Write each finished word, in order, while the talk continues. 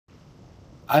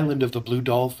Island of the Blue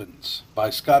Dolphins by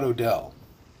Scott Odell,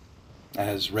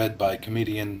 as read by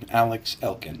comedian Alex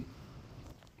Elkin.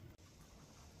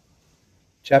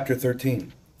 Chapter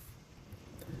 13.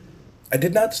 I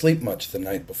did not sleep much the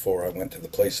night before I went to the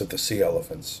place of the sea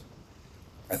elephants.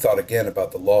 I thought again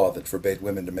about the law that forbade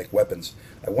women to make weapons.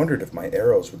 I wondered if my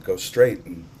arrows would go straight,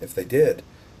 and if they did,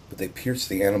 would they pierce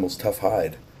the animal's tough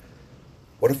hide?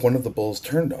 What if one of the bulls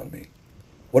turned on me?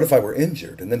 What if I were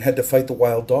injured and then had to fight the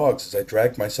wild dogs as I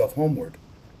dragged myself homeward?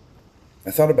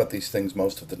 I thought about these things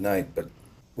most of the night, but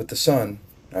with the sun,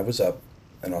 I was up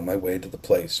and on my way to the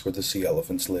place where the sea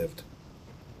elephants lived.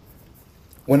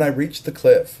 When I reached the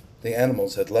cliff, the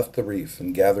animals had left the reef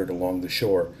and gathered along the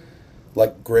shore.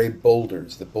 Like gray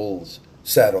boulders, the bulls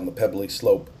sat on the pebbly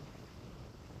slope.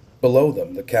 Below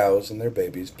them, the cows and their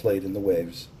babies played in the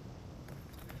waves.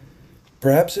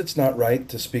 Perhaps it's not right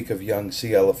to speak of young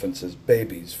sea elephants as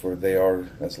babies, for they are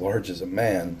as large as a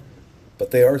man, but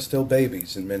they are still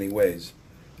babies in many ways.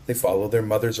 They follow their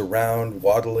mothers around,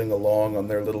 waddling along on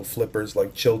their little flippers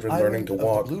like children learning to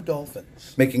walk, Blue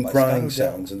Dolphins, making crying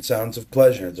sounds and sounds of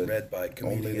pleasure that read by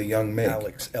only the young make.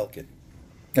 Alex Elkin.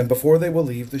 And before they will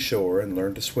leave the shore and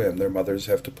learn to swim, their mothers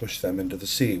have to push them into the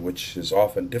sea, which is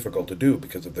often difficult to do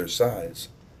because of their size.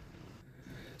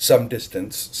 Some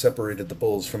distance separated the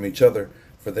bulls from each other,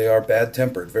 for they are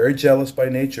bad-tempered, very jealous by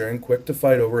nature, and quick to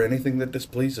fight over anything that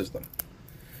displeases them.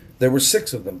 There were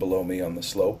 6 of them below me on the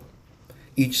slope,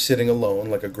 each sitting alone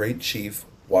like a great chief,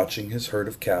 watching his herd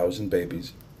of cows and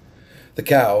babies. The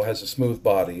cow has a smooth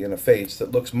body and a face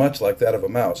that looks much like that of a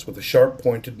mouse, with a sharp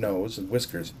pointed nose and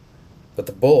whiskers. But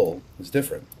the bull is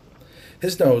different.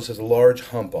 His nose has a large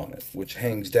hump on it, which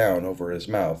hangs down over his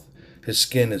mouth. His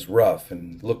skin is rough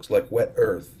and looks like wet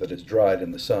earth that is dried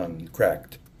in the sun and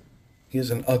cracked. He is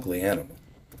an ugly animal.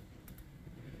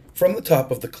 From the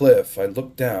top of the cliff, I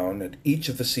looked down at each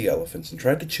of the sea elephants and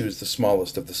tried to choose the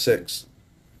smallest of the 6.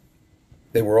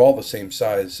 They were all the same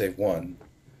size save one,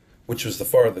 which was the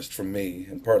farthest from me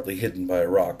and partly hidden by a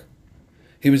rock.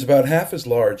 He was about half as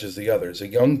large as the others, a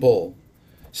young bull.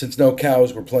 Since no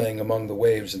cows were playing among the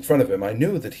waves in front of him, I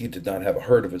knew that he did not have a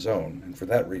herd of his own, and for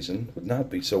that reason would not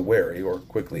be so wary or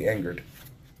quickly angered.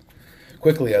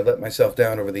 Quickly I let myself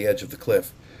down over the edge of the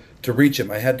cliff. To reach him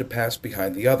I had to pass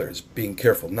behind the others, being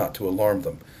careful not to alarm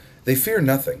them. They fear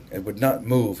nothing, and would not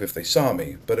move if they saw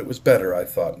me, but it was better, I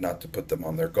thought, not to put them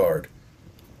on their guard.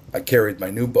 I carried my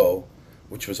new bow,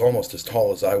 which was almost as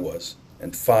tall as I was,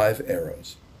 and 5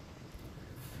 arrows.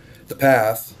 The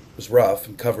path was rough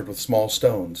and covered with small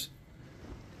stones.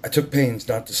 I took pains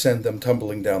not to send them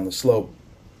tumbling down the slope.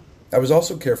 I was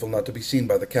also careful not to be seen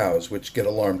by the cows, which get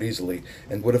alarmed easily,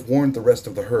 and would have warned the rest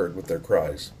of the herd with their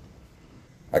cries.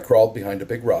 I crawled behind a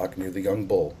big rock near the young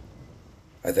bull.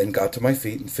 I then got to my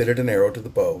feet and fitted an arrow to the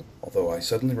bow, although I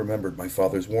suddenly remembered my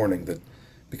father's warning that,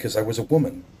 because I was a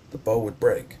woman, the bow would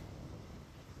break.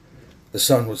 The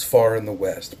sun was far in the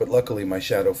west, but luckily my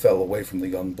shadow fell away from the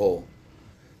young bull.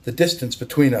 The distance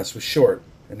between us was short,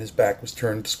 and his back was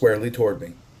turned squarely toward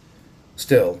me.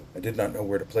 Still, I did not know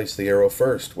where to place the arrow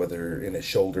first, whether in his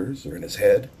shoulders or in his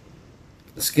head.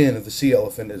 The skin of the sea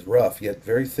elephant is rough, yet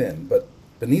very thin, but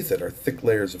beneath it are thick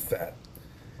layers of fat,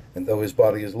 and though his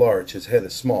body is large, his head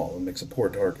is small and makes a poor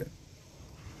target.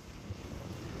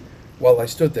 While I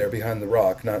stood there behind the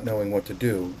rock, not knowing what to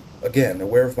do, again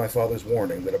aware of my father's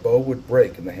warning that a bow would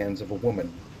break in the hands of a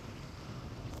woman,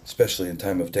 especially in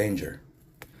time of danger,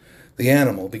 the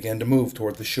animal began to move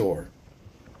toward the shore.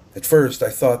 At first I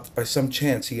thought that by some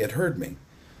chance he had heard me.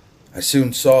 I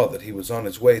soon saw that he was on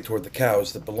his way toward the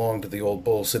cows that belonged to the old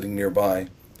bull sitting nearby.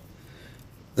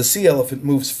 The sea elephant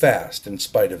moves fast in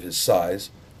spite of his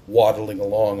size, waddling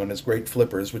along on his great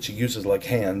flippers, which he uses like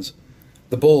hands.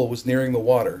 The bull was nearing the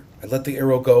water. I let the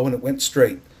arrow go, and it went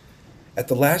straight. At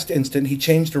the last instant he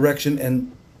changed direction,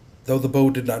 and though the bow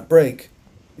did not break,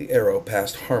 the arrow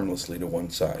passed harmlessly to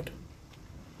one side.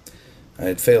 I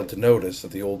had failed to notice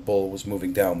that the old bull was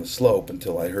moving down the slope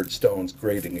until I heard stones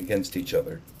grating against each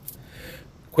other.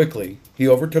 Quickly, he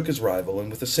overtook his rival, and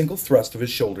with a single thrust of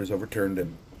his shoulders overturned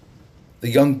him.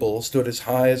 The young bull stood as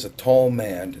high as a tall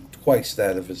man, and twice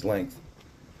that of his length.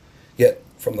 Yet,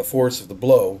 from the force of the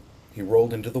blow, he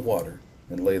rolled into the water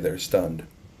and lay there stunned.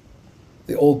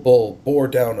 The old bull bore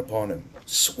down upon him,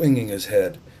 swinging his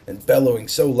head and bellowing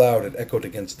so loud it echoed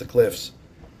against the cliffs.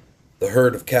 The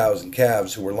herd of cows and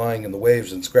calves who were lying in the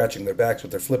waves and scratching their backs with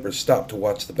their flippers stopped to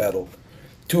watch the battle.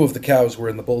 2 of the cows were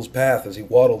in the bull's path as he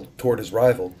waddled toward his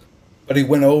rival, but he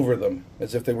went over them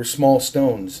as if they were small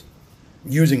stones.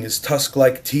 Using his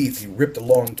tusk-like teeth, he ripped a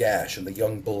long gash in the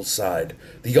young bull's side.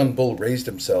 The young bull raised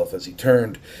himself. As he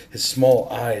turned, his small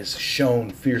eyes shone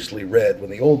fiercely red.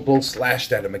 When the old bull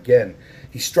slashed at him again,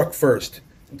 he struck first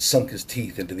and sunk his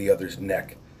teeth into the other's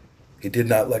neck. He did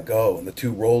not let go, and the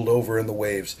two rolled over in the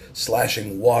waves,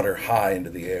 slashing water high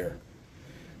into the air.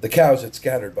 The cows had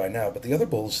scattered by now, but the other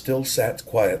bulls still sat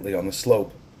quietly on the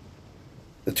slope.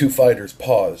 The two fighters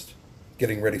paused,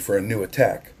 getting ready for a new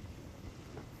attack.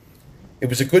 It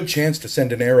was a good chance to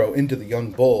send an arrow into the young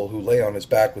bull, who lay on his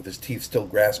back with his teeth still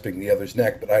grasping the other's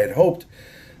neck, but I had hoped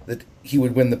that he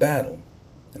would win the battle,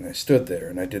 and I stood there,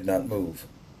 and I did not move.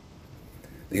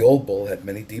 The old bull had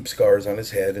many deep scars on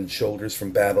his head and shoulders from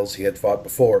battles he had fought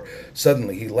before.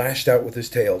 Suddenly he lashed out with his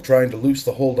tail, trying to loose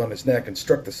the hold on his neck, and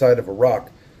struck the side of a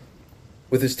rock.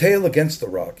 With his tail against the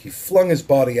rock, he flung his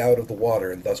body out of the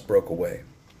water and thus broke away.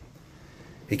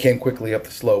 He came quickly up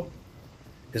the slope,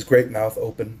 his great mouth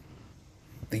open,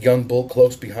 the young bull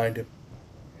close behind him.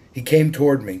 He came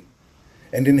toward me,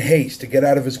 and in haste to get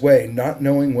out of his way, not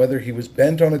knowing whether he was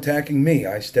bent on attacking me,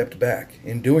 I stepped back.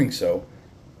 In doing so,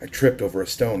 I tripped over a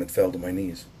stone and fell to my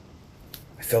knees.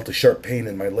 I felt a sharp pain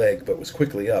in my leg, but was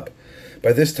quickly up.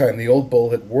 By this time the old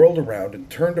bull had whirled around and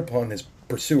turned upon his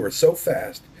pursuer so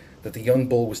fast that the young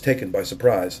bull was taken by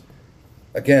surprise.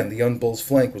 Again the young bull's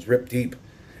flank was ripped deep,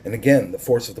 and again the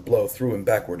force of the blow threw him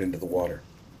backward into the water.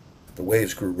 The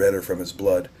waves grew redder from his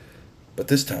blood, but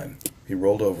this time he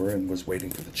rolled over and was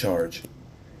waiting for the charge.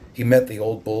 He met the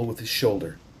old bull with his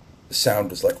shoulder. The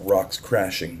sound was like rocks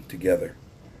crashing together.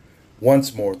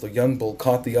 Once more the young bull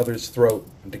caught the other's throat,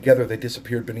 and together they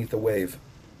disappeared beneath a wave.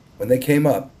 When they came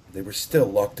up, they were still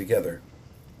locked together.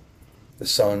 The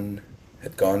sun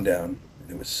had gone down,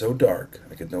 and it was so dark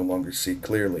I could no longer see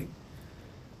clearly.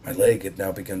 My leg had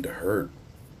now begun to hurt.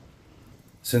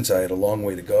 Since I had a long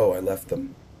way to go, I left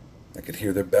them. I could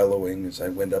hear their bellowing as I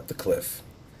went up the cliff,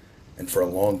 and for a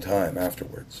long time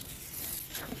afterwards.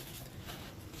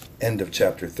 End of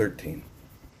chapter 13.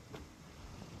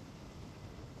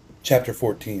 Chapter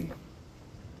 14.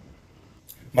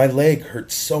 My leg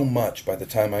hurt so much by the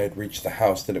time I had reached the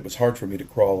house that it was hard for me to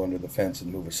crawl under the fence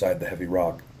and move aside the heavy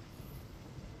rock.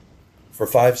 For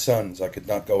 5 suns I could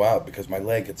not go out because my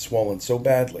leg had swollen so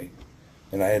badly,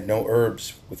 and I had no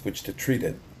herbs with which to treat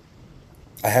it.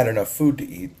 I had enough food to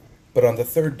eat, but on the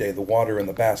 3rd day the water in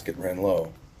the basket ran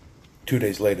low. 2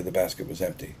 days later the basket was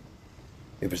empty.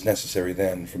 It was necessary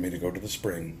then for me to go to the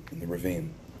spring in the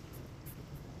ravine.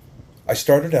 I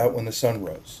started out when the sun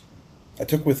rose. I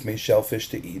took with me shellfish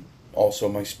to eat, also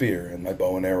my spear and my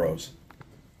bow and arrows.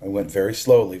 I went very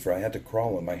slowly, for I had to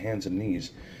crawl on my hands and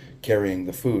knees, carrying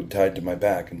the food tied to my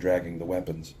back and dragging the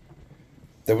weapons.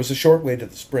 There was a short way to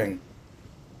the spring,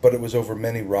 but it was over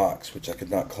many rocks which I could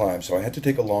not climb, so I had to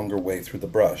take a longer way through the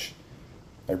brush.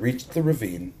 I reached the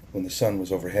ravine when the sun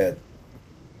was overhead.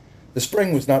 The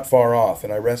spring was not far off,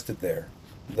 and I rested there,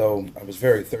 though I was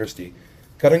very thirsty,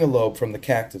 cutting a lobe from the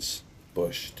cactus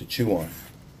bush to chew on.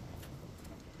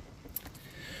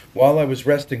 While I was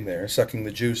resting there, sucking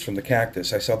the juice from the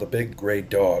cactus, I saw the big gray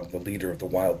dog, the leader of the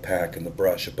wild pack, in the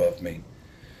brush above me.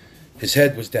 His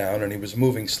head was down, and he was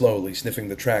moving slowly, sniffing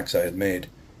the tracks I had made.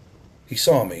 He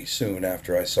saw me soon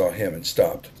after I saw him and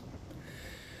stopped.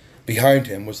 Behind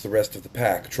him was the rest of the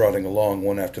pack, trotting along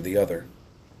one after the other.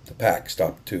 The pack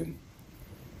stopped too.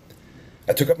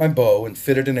 I took up my bow and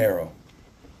fitted an arrow,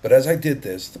 but as I did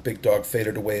this, the big dog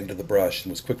faded away into the brush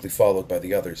and was quickly followed by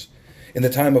the others. In the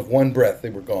time of one breath, they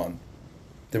were gone.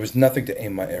 There was nothing to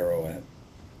aim my arrow at.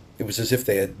 It was as if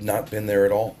they had not been there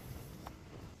at all.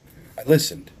 I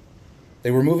listened.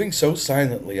 They were moving so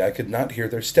silently I could not hear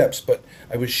their steps, but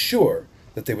I was sure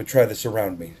that they would try to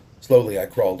surround me. Slowly I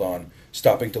crawled on,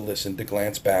 stopping to listen, to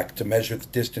glance back, to measure the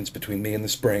distance between me and the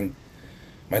spring.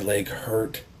 My leg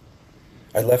hurt.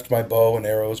 I left my bow and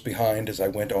arrows behind as I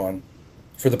went on,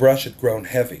 for the brush had grown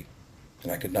heavy,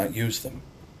 and I could not use them.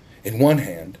 In one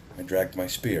hand, I dragged my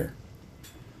spear.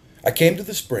 I came to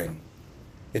the spring.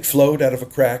 It flowed out of a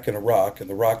crack in a rock, and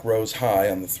the rock rose high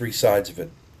on the 3 sides of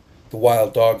it. The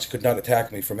wild dogs could not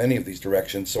attack me from any of these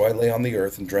directions, so I lay on the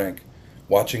earth and drank,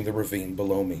 watching the ravine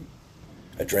below me.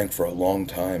 I drank for a long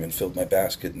time and filled my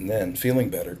basket, and then, feeling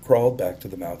better, crawled back to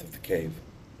the mouth of the cave.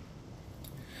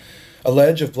 A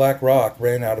ledge of black rock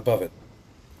ran out above it.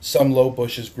 Some low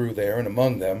bushes grew there, and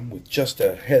among them, with just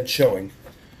a head showing,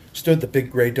 stood the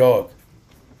big gray dog.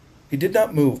 He did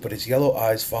not move, but his yellow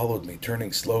eyes followed me,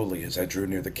 turning slowly as I drew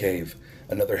near the cave.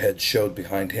 Another head showed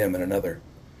behind him, and another.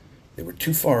 They were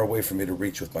too far away for me to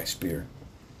reach with my spear.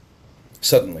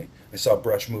 Suddenly, I saw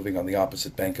brush moving on the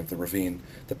opposite bank of the ravine.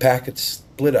 The pack had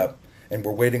split up and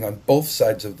were waiting on both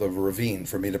sides of the ravine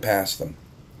for me to pass them.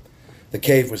 The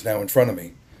cave was now in front of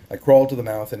me. I crawled to the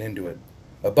mouth and into it.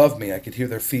 Above me, I could hear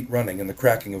their feet running and the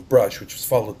cracking of brush, which was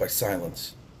followed by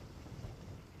silence.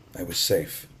 I was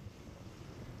safe.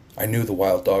 I knew the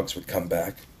wild dogs would come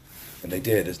back, and they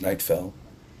did as night fell,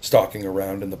 stalking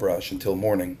around in the brush until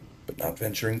morning, but not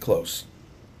venturing close.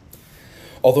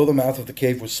 Although the mouth of the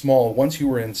cave was small, once you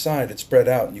were inside, it spread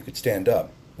out and you could stand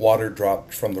up. Water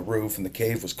dropped from the roof, and the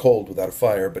cave was cold without a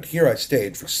fire, but here I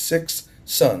stayed for 6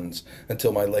 suns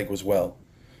until my leg was well,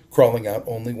 crawling out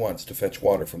only once to fetch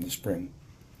water from the spring.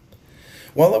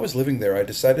 While I was living there, I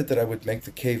decided that I would make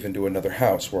the cave into another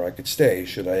house where I could stay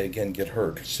should I again get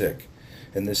hurt or sick,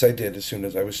 and this I did as soon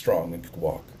as I was strong and could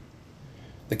walk.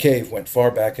 The cave went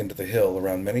far back into the hill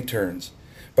around many turns,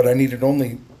 but I needed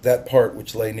only that part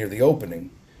which lay near the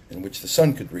opening, and which the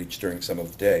sun could reach during some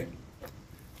of the day.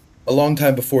 A long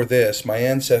time before this, my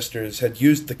ancestors had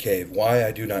used the cave, why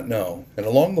I do not know, and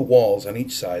along the walls on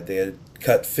each side they had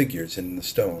cut figures in the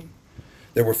stone.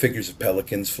 There were figures of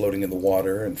pelicans floating in the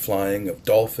water and flying, of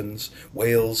dolphins,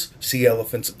 whales, sea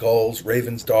elephants, gulls,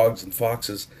 ravens, dogs, and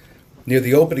foxes. Near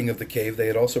the opening of the cave they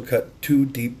had also cut 2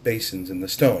 deep basins in the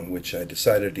stone, which I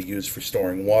decided to use for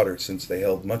storing water since they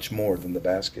held much more than the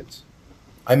baskets.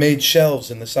 I made shelves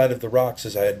in the side of the rocks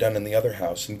as I had done in the other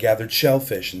house, and gathered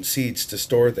shellfish and seeds to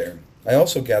store there. I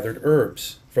also gathered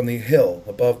herbs from the hill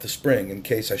above the spring in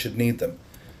case I should need them.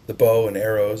 The bow and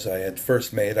arrows I had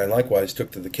first made I likewise took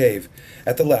to the cave.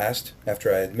 At the last,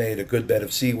 after I had made a good bed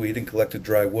of seaweed and collected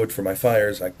dry wood for my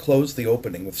fires, I closed the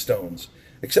opening with stones,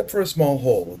 except for a small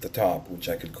hole at the top which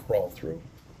I could crawl through.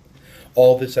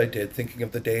 All this I did thinking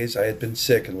of the days I had been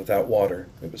sick and without water.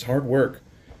 It was hard work,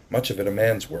 much of it a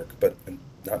man's work, but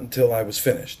not until I was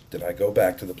finished did I go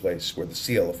back to the place where the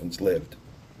sea elephants lived.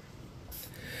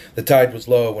 The tide was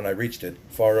low when I reached it.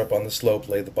 Far up on the slope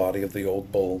lay the body of the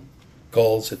old bull.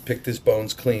 Gulls had picked his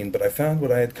bones clean, but I found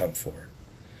what I had come for.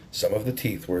 Some of the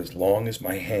teeth were as long as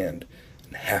my hand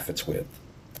and half its width.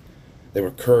 They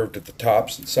were curved at the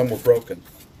tops, and some were broken.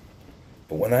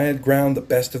 But when I had ground the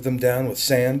best of them down with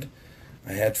sand,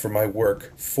 I had for my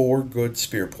work 4 good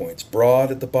spear points,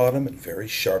 broad at the bottom and very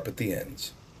sharp at the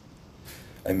ends.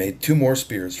 I made 2 more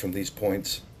spears from these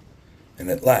points, and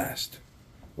at last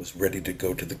was ready to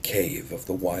go to the cave of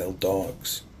the wild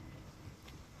dogs.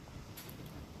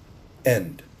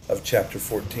 End of chapter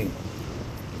 14.